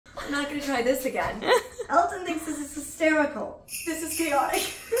I'm not gonna try this again. Elton thinks this is hysterical. This is chaotic.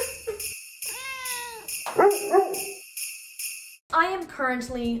 I am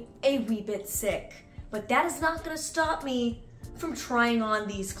currently a wee bit sick, but that is not gonna stop me from trying on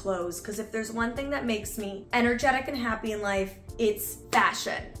these clothes, because if there's one thing that makes me energetic and happy in life, it's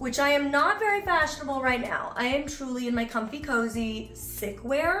fashion, which I am not very fashionable right now. I am truly in my comfy, cozy, sick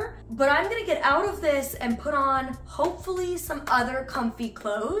wear, but I'm gonna get out of this and put on hopefully some other comfy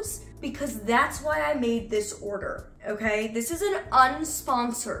clothes, because that's why I made this order, okay? This is an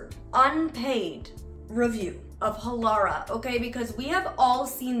unsponsored, unpaid review of Halara, okay? Because we have all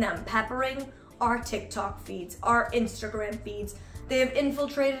seen them peppering our TikTok feeds, our Instagram feeds. They have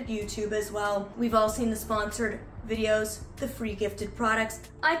infiltrated YouTube as well. We've all seen the sponsored videos, the free gifted products.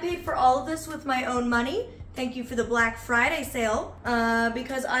 I paid for all of this with my own money. Thank you for the Black Friday sale,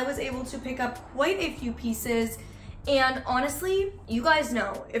 because I was able to pick up quite a few pieces. And honestly, you guys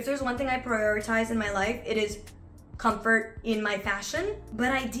know, if there's one thing I prioritize in my life, it is comfort in my fashion,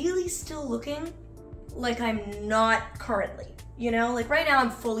 but ideally still looking like I'm not currently. You know, like right now I'm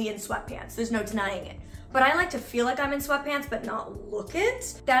fully in sweatpants. There's no denying it. But I like to feel like I'm in sweatpants, but not look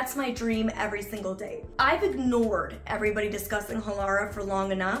it. That's my dream every single day. I've ignored everybody discussing Halara for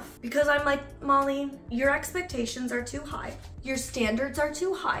long enough because I'm like, Molly, your expectations are too high. Your standards are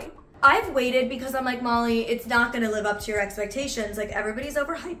too high. I've waited because I'm like, Molly, it's not gonna live up to your expectations. Like, everybody's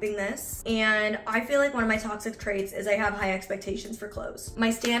overhyping this. And I feel like one of my toxic traits is I have high expectations for clothes. My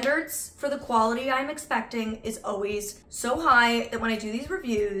standards for the quality I'm expecting is always so high that when I do these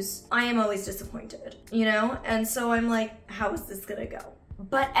reviews, I am always disappointed, you know? And so I'm like, how is this gonna go?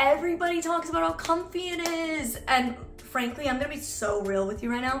 But everybody talks about how comfy it is. And frankly, I'm gonna be so real with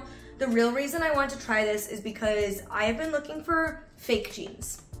you right now. The real reason I want to try this is because I have been looking for fake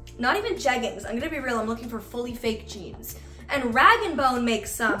jeans. Not even jeggings, I'm gonna be real, I'm looking for fully fake jeans. And Rag & Bone makes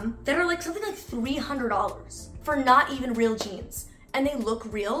some that are like something like $300 for not even real jeans. And they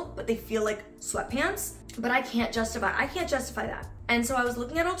look real, but they feel like sweatpants, but I can't justify that. And so I was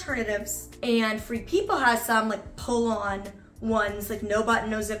looking at alternatives, and Free People has some like pull-on ones, like no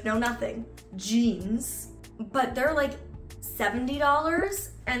button, no zip, no nothing, jeans, but they're like $70.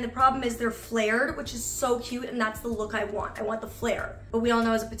 And the problem is they're flared, which is so cute, and that's the look I want. I want the flare. But we all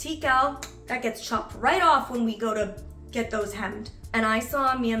know as a petite gal, that gets chopped right off when we go to get those hemmed. And I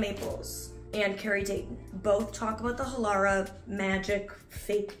saw Mia Maples and Carrie Dayton both talk about the Halara magic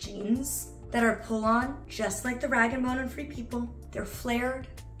fake jeans that are pull-on, just like the Rag & Bone and Free People. They're flared,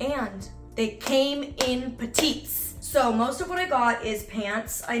 and they came in petites. So most of what I got is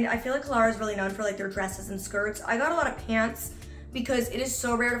pants. I feel like Halara is really known for like their dresses and skirts. I got a lot of pants because it is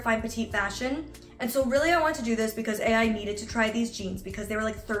so rare to find petite fashion. And so really I want to do this because A, I needed to try these jeans because they were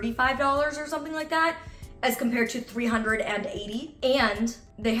like $35 or something like that, as compared to $380, and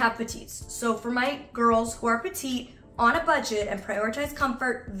they have petites. So for my girls who are petite, on a budget, and prioritize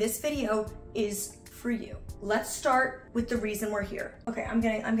comfort, this video is for you. Let's start with the reason we're here. Okay, I'm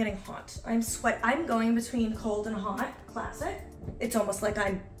getting hot. I'm going between cold and hot, classic. It's almost like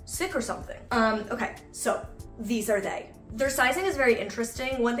I'm sick or something. Okay, so these are they. Their sizing is very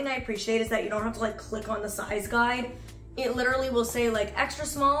interesting. One thing I appreciate is that you don't have to like click on the size guide. It literally will say like extra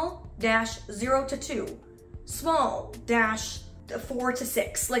small dash 0 to 2, small dash 4 to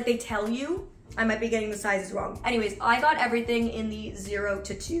 6. Like they tell you. I might be getting the sizes wrong. Anyways, I got everything in the 0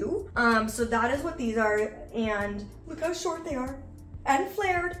 to 2. So that is what these are. And look how short they are. And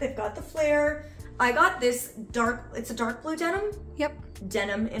flared, they've got the flare. I got this dark, it's a dark blue denim? Yep,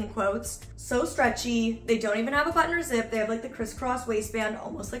 denim in quotes. So stretchy, they don't even have a button or zip. They have like the crisscross waistband,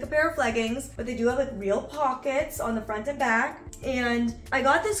 almost like a pair of leggings, but they do have like real pockets on the front and back. And I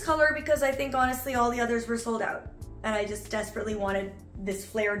got this color because I think honestly all the others were sold out. And I just desperately wanted this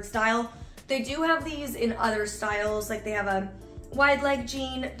flared style. They do have these in other styles, like they have a wide leg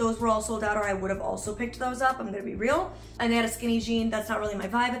jean. Those were all sold out, or I would have also picked those up, I'm gonna be real. And they had a skinny jean, that's not really my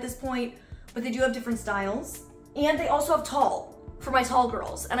vibe at this point. But they do have different styles. And they also have tall, for my tall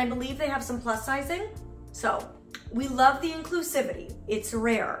girls. And I believe they have some plus sizing. So, we love the inclusivity. It's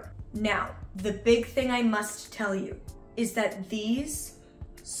rare. Now, the big thing I must tell you is that these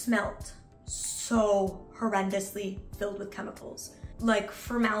smelled so horrendously filled with chemicals. Like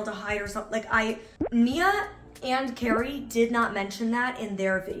formaldehyde or something. Like Mia and Carrie did not mention that in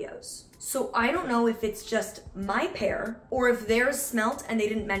their videos. So I don't know if it's just my pair or if theirs smelt and they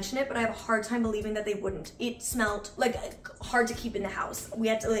didn't mention it, but I have a hard time believing that they wouldn't. It smelled like hard to keep in the house. We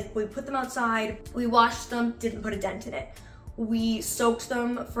had to we put them outside, we washed them, didn't put a dent in it. We soaked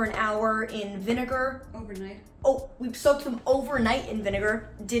them for an hour in vinegar. Overnight. Oh, we soaked them overnight in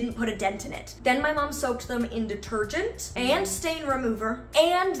vinegar, didn't put a dent in it. Then my mom soaked them in detergent and stain remover,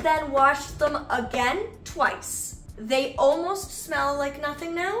 and then washed them again twice. They almost smell like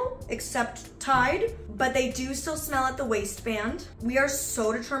nothing now, except Tide, but they do still smell at the waistband. We are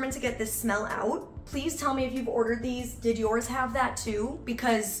so determined to get this smell out. Please tell me if you've ordered these. Did yours have that too?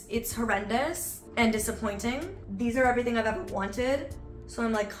 Because it's horrendous and disappointing. These are everything I've ever wanted. So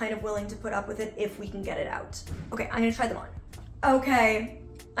I'm like kind of willing to put up with it if we can get it out. Okay, I'm gonna try them on. Okay,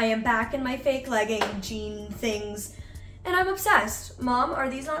 I am back in my fake legging jean things and I'm obsessed. Mom, are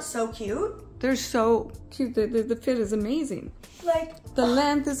these not so cute? They're so cute. The fit is amazing. Like the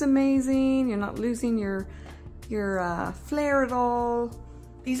length is amazing. You're not losing your flare at all.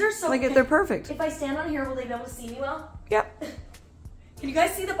 These are so like they're perfect. If I stand on here, will they be able to see me well? Yep. Can you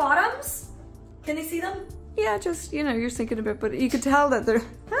guys see the bottoms? Can they see them? Yeah, just, you know, you're sinking a bit, but you could tell that they're...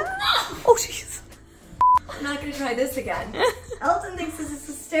 Oh, jeez. I'm not gonna try this again. Elton thinks this is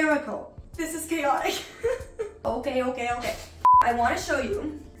hysterical. This is chaotic. Okay. I wanna show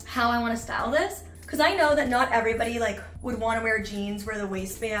you how I wanna style this, because I know that not everybody like would wanna wear jeans where the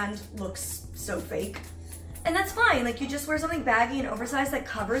waistband looks so fake. And that's fine, like you just wear something baggy and oversized that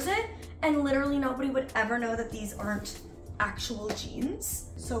covers it, and literally nobody would ever know that these aren't actual jeans.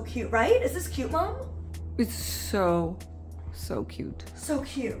 So cute, right? Is this cute, Mom? It's so cute. So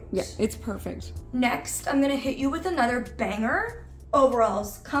cute. Yeah, it's perfect. Next, I'm gonna hit you with another banger.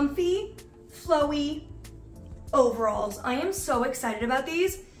 Overalls, comfy, flowy overalls. I am so excited about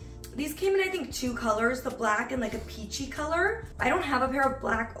these. These came in, I think, 2 colors, the black and like a peachy color. I don't have a pair of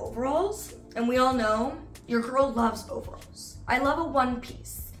black overalls, and we all know your girl loves overalls. I love a one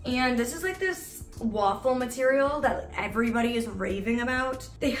piece. And this is like this waffle material that like everybody is raving about.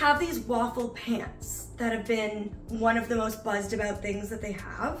 They have these waffle pants that have been one of the most buzzed about things that they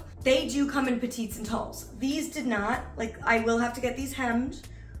have. They do come in petites and talls. These did not. Like, I will have to get these hemmed,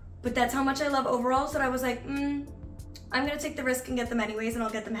 but that's how much I love overalls that I was like, I'm gonna take the risk and get them anyways, and I'll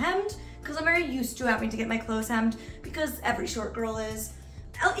get them hemmed because I'm very used to having to get my clothes hemmed because every short girl is.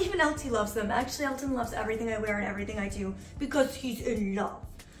 Even LT loves them. Actually, Elton loves everything I wear and everything I do because he's in love.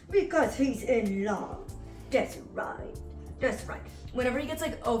 Because he's in love. That's right. That's right. Whenever he gets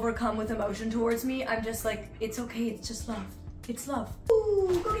like overcome with emotion towards me, I'm just like, it's okay, it's just love. It's love.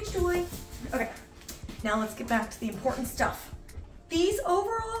 Ooh, go get your toy. Okay, now let's get back to the important stuff. These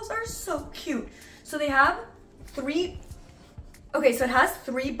overalls are so cute. So they have 3, okay, so it has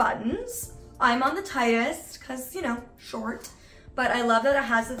 3 buttons. I'm on the tightest because, you know, short. But I love that it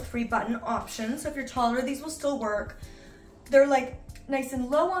has the 3 button option. So if you're taller, these will still work. They're like nice and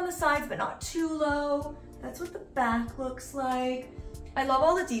low on the sides, but not too low. That's what the back looks like. I love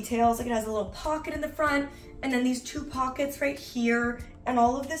all the details. Like it has a little pocket in the front and then these 2 pockets right here. And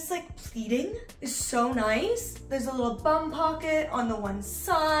all of this like pleating is so nice. There's a little bum pocket on the one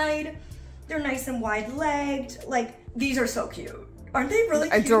side. They're nice and wide legged. Like these are so cute. Aren't they really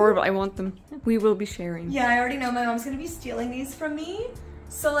cute? Adorable. I want them. We will be sharing. Yeah, I already know my mom's gonna be stealing these from me.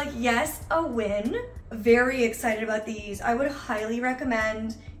 So like, yes, a win. Very excited about these. I would highly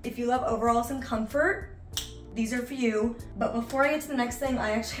recommend if you love overalls and comfort, these are for you. But before I get to the next thing,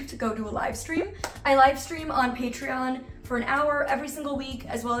 I actually have to go do a live stream. I live stream on Patreon for an hour every single week,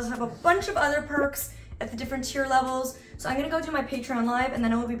 as well as have a bunch of other perks at the different tier levels. So I'm gonna go do my Patreon live and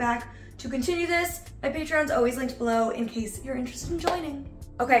then I will be back to continue this. My Patreon's always linked below in case you're interested in joining.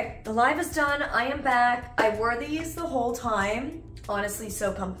 Okay, the live is done. I am back. I wore these the whole time. Honestly,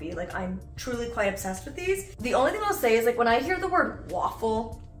 so comfy. Like, I'm truly quite obsessed with these. The only thing I'll say is like when I hear the word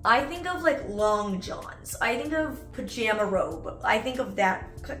waffle, I think of like long johns. I think of pajama robe. I think of that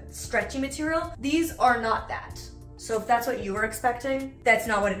stretchy material. These are not that. So if that's what you were expecting, that's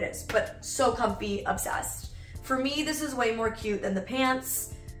not what it is, but so comfy, obsessed. For me, this is way more cute than the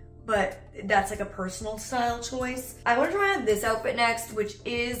pants, but that's like a personal style choice. I want to try on this outfit next, which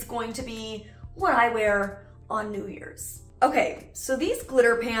is going to be what I wear on New Year's. Okay, so these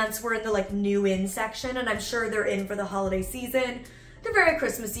glitter pants were in the like new in section, and I'm sure they're in for the holiday season. They're very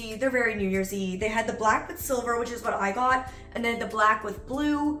Christmassy, they're very New Year's-y. They had the black with silver, which is what I got, and then the black with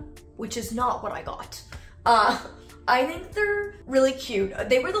blue, which is not what I got. I think they're really cute.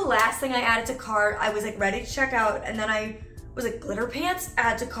 They were the last thing I added to cart. I was like ready to check out, and then I was like, glitter pants,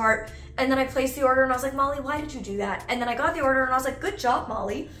 add to cart. And then I placed the order and I was like, Molly, why did you do that? And then I got the order and I was like, good job,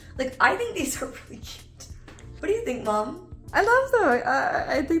 Molly. Like, I think these are really cute. What do you think, Mom? I love them.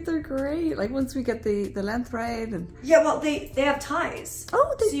 I think they're great. Like once we get the length right and yeah, well they have ties.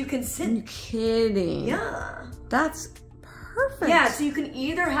 Oh, so you can sit. You're kidding? Yeah, that's perfect. Yeah, so you can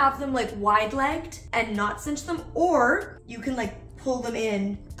either have them like wide-legged and not cinch them, or you can like pull them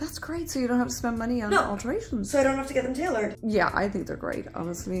in. That's great, so you don't have to spend money on alterations. So I don't have to get them tailored. Yeah, I think they're great,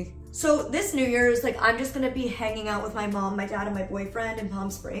 honestly. So this New Year's, like, I'm just gonna be hanging out with my mom, my dad, and my boyfriend in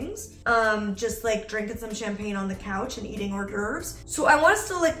Palm Springs. Just like drinking some champagne on the couch and eating hors d'oeuvres. So I want us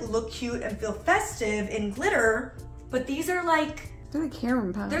to like look cute and feel festive in glitter, but these are like... They're like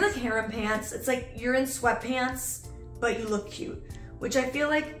harem pants. They're like harem pants. It's like you're in sweatpants, but you look cute, which I feel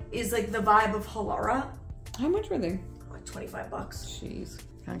like is like the vibe of Halara. How much were they? Like 25 bucks. Jeez.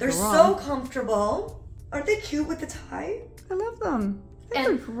 They're so comfortable. Aren't they cute with the tie? I love them.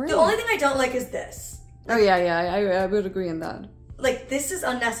 And the only thing I don't like is this. Oh yeah, I would agree on that. Like, this is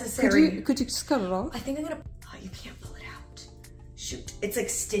unnecessary. Could you just cut it off? I think I'm gonna, oh, you can't pull it out. Shoot, it's like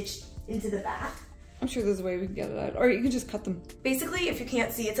stitched into the back. I'm sure there's a way we can get it out. Or you can just cut them. Basically, if you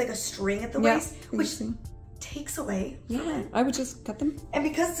can't see, it's like a string at the waist, which takes away. Yeah, I would just cut them. And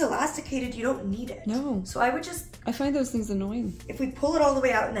because it's elasticated, you don't need it. No. So I would just... I find those things annoying. If we pull it all the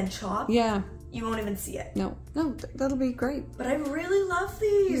way out and then chop, yeah, you won't even see it. No, that'll be great. But I really love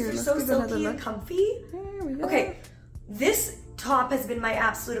these. Here, they're so silky and comfy. There we go. Okay, this top has been my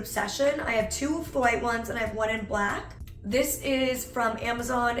absolute obsession. I have two of the white ones and I have one in black. This is from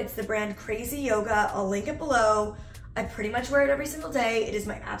Amazon. It's the brand Crazy Yoga. I'll link it below. I pretty much wear it every single day. It is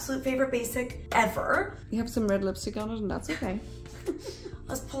my absolute favorite basic ever. You have some red lipstick on it and that's okay. I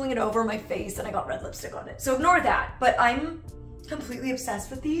was pulling it over my face and I got red lipstick on it. So ignore that, but I'm completely obsessed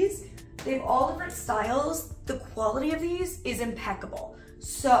with these. They have all different styles. The quality of these is impeccable.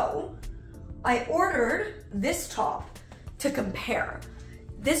 So I ordered this top to compare.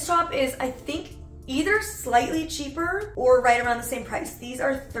 This top is, I think, either slightly cheaper or right around the same price. These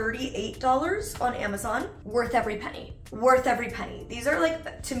are $38 on Amazon. Worth every penny. Worth every penny. These are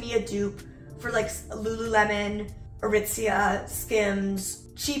like, to me, a dupe for like Lululemon, Aritzia, Skims.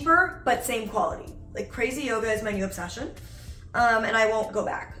 Cheaper, but same quality. Like, Crazy Yoga is my new obsession. And I won't go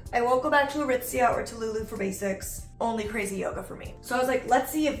back. I won't go back to Aritzia or to Lulu for basics. Only Crazy Yoga for me. So I was like,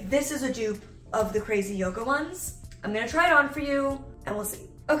 let's see if this is a dupe of the Crazy Yoga ones. I'm gonna try it on for you and we'll see.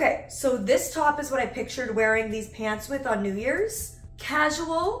 Okay, so this top is what I pictured wearing these pants with on New Year's.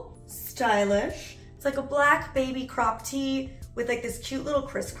 Casual, stylish. It's like a black baby crop tee with like this cute little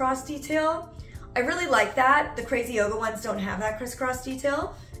crisscross detail. I really like that. The Crazy Yoga ones don't have that crisscross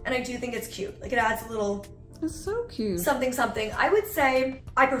detail, and I do think it's cute. Like, it adds a little... It's so cute. Something, something. I would say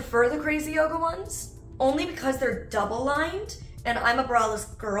I prefer the Crazy Yoga ones, only because they're double lined, and I'm a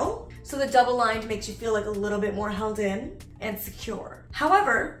braless girl, so the double lined makes you feel like a little bit more held in and secure.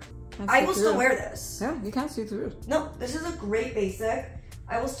 However, I will still wear this. Yeah, you can't see through it. No, this is a great basic.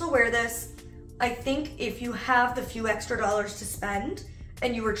 I will still wear this. I think if you have the few extra dollars to spend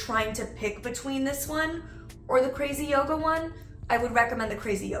and you were trying to pick between this one or the Crazy Yoga one, I would recommend the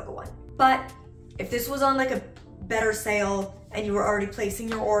Crazy Yoga one. But if this was on like a better sale and you were already placing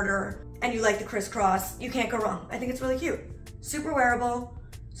your order and you like the crisscross, you can't go wrong. I think it's really cute. Super wearable.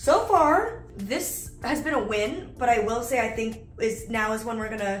 So far, this has been a win, but I will say I think now is when we're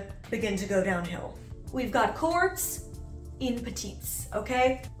gonna begin to go downhill. We've got cords in petites,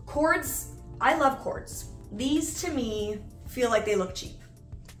 okay? Cords, I love cords. These to me feel like they look cheap.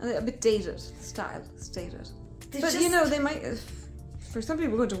 A bit dated style, it's dated. But just, you know, they might, for some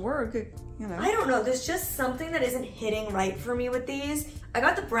people go to work, you know. I don't know, there's just something that isn't hitting right for me with these. I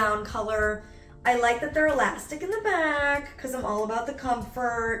got the brown color. I like that they're elastic in the back because I'm all about the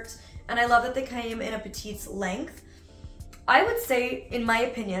comfort. And I love that they came in a petite's length. I would say, in my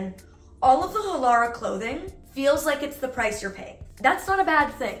opinion, all of the Halara clothing feels like it's the price you're paying. That's not a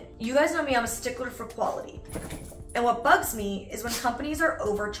bad thing. You guys know me, I'm a stickler for quality. And what bugs me is when companies are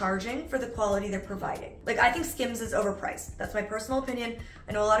overcharging for the quality they're providing. Like, I think Skims is overpriced. That's my personal opinion.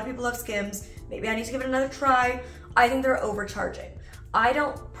 I know a lot of people love Skims. Maybe I need to give it another try. I think they're overcharging. I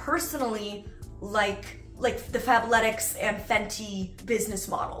don't personally like the Fabletics and Fenty business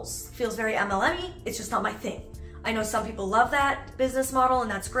models. Feels very MLM-y. It's just not my thing. I know some people love that business model and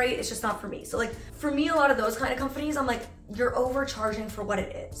that's great. It's just not for me. So like, for me, a lot of those kind of companies, I'm like, you're overcharging for what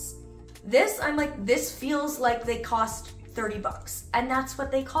it is. This, I'm like, this feels like they cost 30 bucks and that's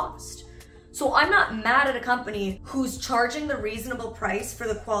what they cost. So I'm not mad at a company who's charging the reasonable price for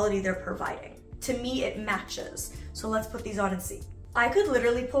the quality they're providing. To me, it matches. So let's put these on and see. I could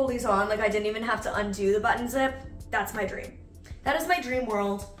literally pull these on, like I didn't even have to undo the button zip. That's my dream. That is my dream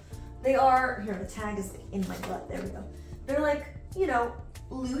world. They are, here, the tag is in my butt, there we go. They're like, you know,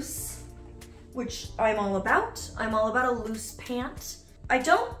 loose, which I'm all about. I'm all about a loose pant. I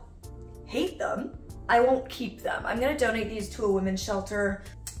don't hate them. I won't keep them. I'm gonna donate these to a women's shelter.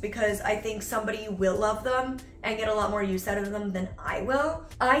 because I think somebody will love them and get a lot more use out of them than I will.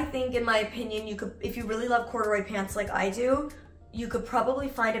 I think, in my opinion, you could, if you really love corduroy pants like I do, you could probably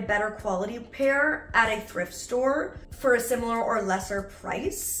find a better quality pair at a thrift store for a similar or lesser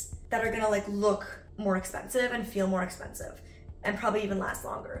price that are gonna like look more expensive and feel more expensive and probably even last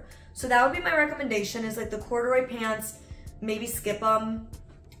longer. So that would be my recommendation, is like the corduroy pants, maybe skip them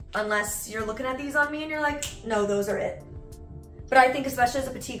unless you're looking at these on me and you're like, no, those are it. But I think especially as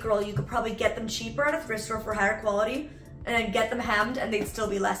a petite girl, you could probably get them cheaper at a thrift store for higher quality and then get them hemmed and they'd still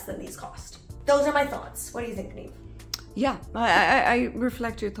be less than these cost. Those are my thoughts. What do you think, Neve? Yeah, I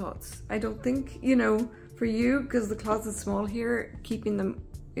reflect your thoughts. I don't think, you know, for you, because the closet's small here, keeping them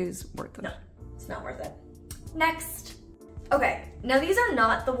is worth it. No, it's not worth it. Next. Okay, now these are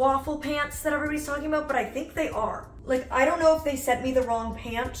not the waffle pants that everybody's talking about, but I think they are. Like, I don't know if they sent me the wrong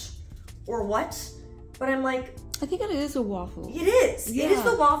pant or what, but I'm like... I think it is a waffle. It is. Yeah. It is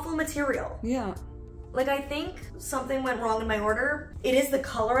the waffle material. Yeah. Like, I think something went wrong in my order. It is the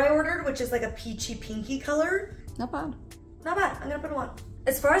color I ordered, which is like a peachy pinky color. Not bad. Not bad. I'm gonna put them on.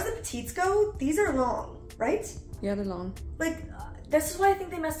 As far as the petites go, these are long, right? Yeah, they're long. Like, this is why I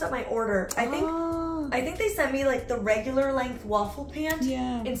think they messed up my order. I think they sent me like the regular length waffle pant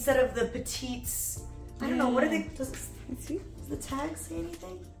instead of the petites. I don't know, what are they, does the tag say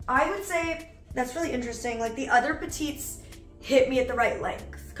anything? I would say that's really interesting. Like, the other petites hit me at the right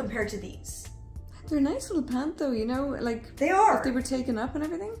length compared to these. They're a nice little pant though, you know, like they are. If they were taken up and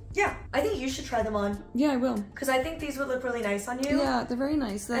everything. Yeah, I think you should try them on. Yeah, I will. Because I think these would look really nice on you. Yeah, they're very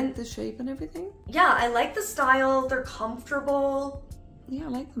nice, like the shape and everything. Yeah, I like the style. They're comfortable. Yeah, I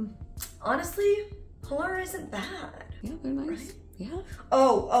like them. Honestly, Halara isn't bad. Yeah, they're nice. Right? Yeah.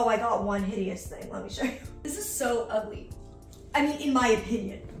 Oh, I got one hideous thing. Let me show you. This is so ugly. I mean, in my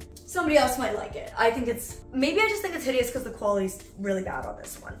opinion. Somebody else might like it. I think it's, maybe I just think it's hideous because the quality's really bad on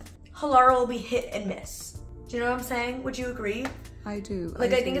this one. Halara will be hit and miss. Do you know what I'm saying? Would you agree? I do.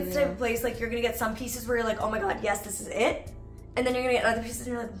 Like, I think it's the type of place, like, you're gonna get some pieces where you're like, oh my god, yes, this is it. And then you're gonna get other pieces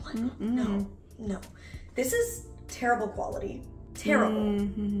and you're like, what? No. This is terrible quality. Terrible.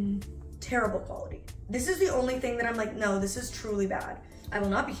 Terrible quality. This is the only thing that I'm like, no, this is truly bad. I will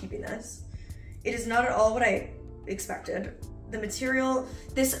not be keeping this. It is not at all what I expected. The material,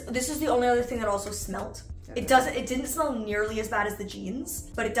 this is the only other thing that also smelled. It didn't smell nearly as bad as the jeans,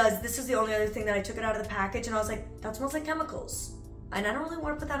 but it does. This is the only other thing that I took it out of the package and I was like, that smells like chemicals. And I don't really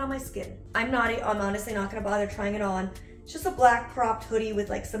want to put that on my skin. I'm honestly not gonna bother trying it on. It's just a black cropped hoodie with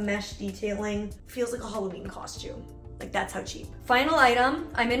like some mesh detailing. Feels like a Halloween costume. Like, that's how cheap. Final item,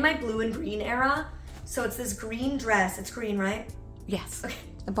 I'm in my blue and green era. So it's this green dress. It's green, right? Yes, okay.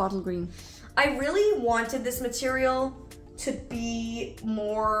 A bottle green. I really wanted this material to be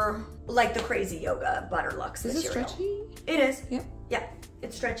more like the Crazy Yoga Butterlux material. Is it stretchy? It is. Yeah. Yeah,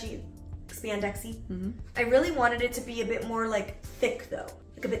 it's stretchy, spandexy. I really wanted it to be a bit more like thick though,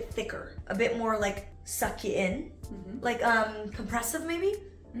 like a bit thicker, a bit more like suck you in, like compressive maybe.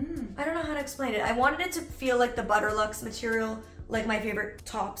 I don't know how to explain it. I wanted it to feel like the Butterlux material, like my favorite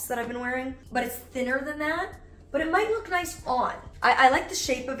tops that I've been wearing, but it's thinner than that. But it might look nice on. I like the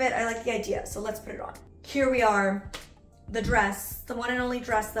shape of it. I like the idea. So let's put it on. Here we are. The dress, the one and only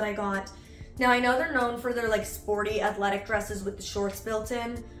dress that I got. Now, I know they're known for their like sporty athletic dresses with the shorts built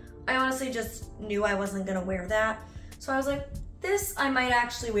in. I honestly just knew I wasn't gonna wear that. So I was like, this I might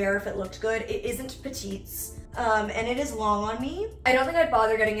actually wear if it looked good. It isn't petites, and it is long on me. I don't think I'd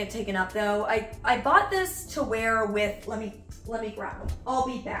bother getting it taken up though. I bought this to wear with, let me grab them. I'll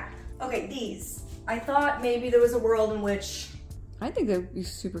be back. Okay, these. I thought maybe there was a world in which I think they'd be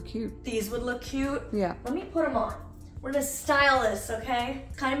super cute. These would look cute. Yeah. Let me put them on. We're gonna style this, okay?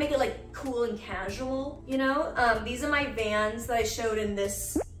 Kind of make it like cool and casual, you know? These are my Vans that I showed in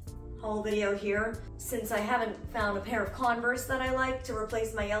this whole video here, since I haven't found a pair of Converse that I like to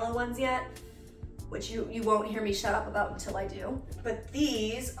replace my yellow ones yet, which you won't hear me shut up about until I do. But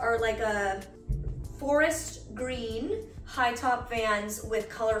these are like a forest green high top Vans with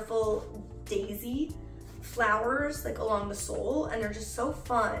colorful daisy flowers like along the sole, and they're just so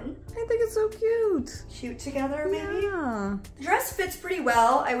fun. I think it's so cute. Cute together, maybe? Yeah. The dress fits pretty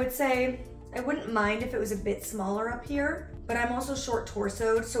well. I would say I wouldn't mind if it was a bit smaller up here, but I'm also short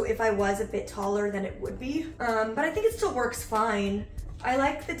torsoed, so if I was a bit taller, then it would be. But I think it still works fine. I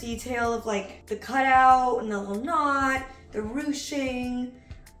like the detail of like the cutout and the little knot, the ruching.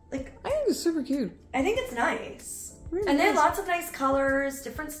 Like, I think it's super cute. I think it's nice. Really and they have nice. lots of nice colors,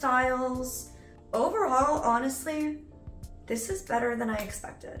 different styles. Overall, honestly, this is better than I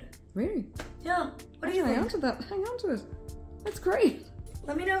expected. Really? Yeah. What do you think? Hang on to that. Hang on to it. That's great.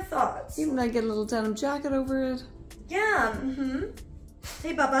 Let me know thoughts. Even like get a little denim jacket over it. Yeah.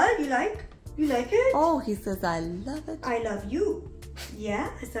 Hey, Baba, you like? You like it? Oh, he says I love it. I love you.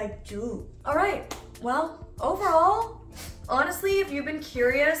 Yes, I do. All right. Well, overall, honestly, if you've been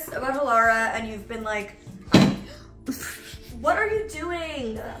curious about Halara and you've been like, what are you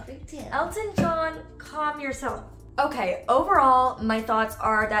doing? Big deal. Elton John, calm yourself. Okay, overall, my thoughts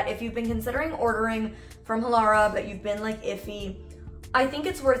are that if you've been considering ordering from Halara, but you've been like iffy, I think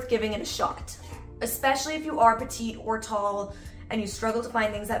it's worth giving it a shot. Especially if you are petite or tall and you struggle to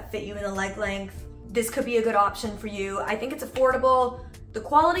find things that fit you in the leg length. This could be a good option for you. I think it's affordable. The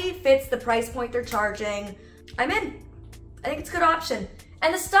quality fits the price point they're charging. I'm in. I think it's a good option.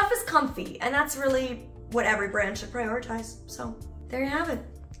 And the stuff is comfy, and that's really what every brand should prioritize. So there you have it.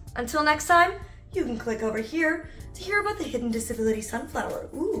 Until next time, you can click over here to hear about the hidden disability sunflower.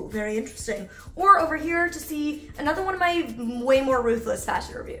 Ooh, very interesting. Or over here to see another one of my way more ruthless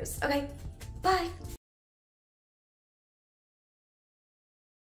fashion reviews. Okay, bye.